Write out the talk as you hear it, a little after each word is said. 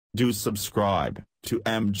Do subscribe to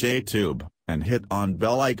MJTube and hit on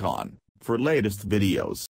bell icon for latest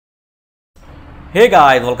videos. Hey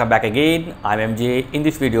guys, welcome back again. I'm MJ. In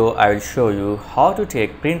this video I will show you how to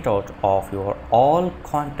take printout of your all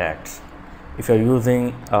contacts. If you're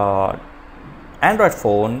using Android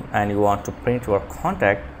phone and you want to print your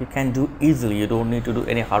contact, you can do easily. You don't need to do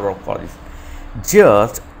any hard work for this.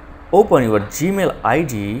 Just open your Gmail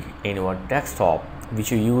ID in your desktop which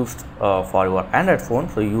you used for your Android phone.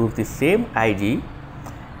 So use the same ID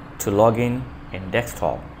to log in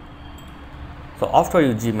desktop. So after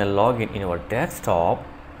you Gmail login in your desktop,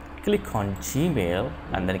 click on Gmail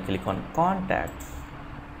and then click on contacts.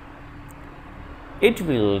 It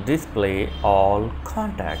will display all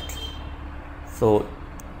contacts. So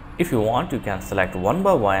if you want, you can select one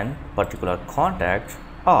by one particular contact,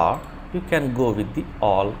 or you can go with the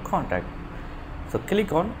all contact. So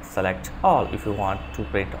click on select all if you want to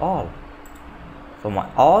print all. So my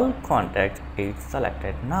all contact is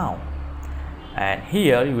selected now, and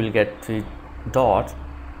here you will get 3 dots.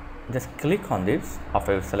 Just click on this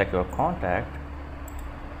after you select your contact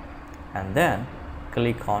and then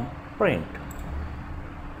click on print,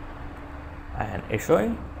 and it's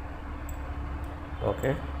showing.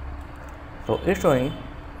 Okay, so it's showing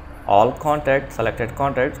all contact, selected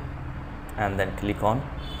contact, and then click on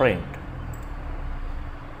print.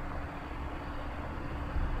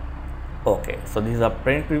 Okay, so this is a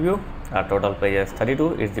print preview. Total pages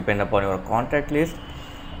 32. It depends upon your contact list.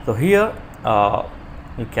 So here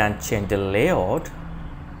you can change the layout.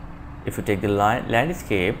 If you take the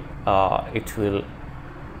landscape, it will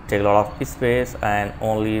take a lot of space and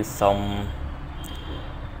only some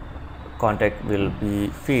contact will be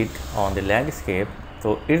fit on the landscape.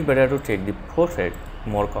 So it's better to take the portrait.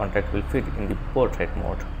 More contact will fit in the portrait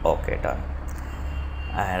mode. Okay, done.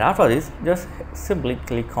 And after this, just simply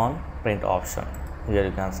click on print option. Here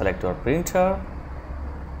you can select your printer.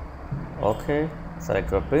 Okay,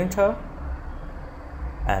 select your printer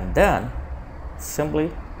and then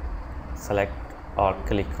simply select or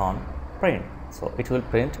click on print. So it will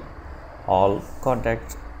print all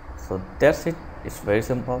contacts. So that's it. It's very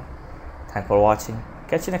simple. Thanks for watching.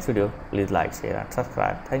 Catch you next video. Please like, share and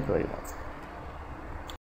subscribe. Thank you very much.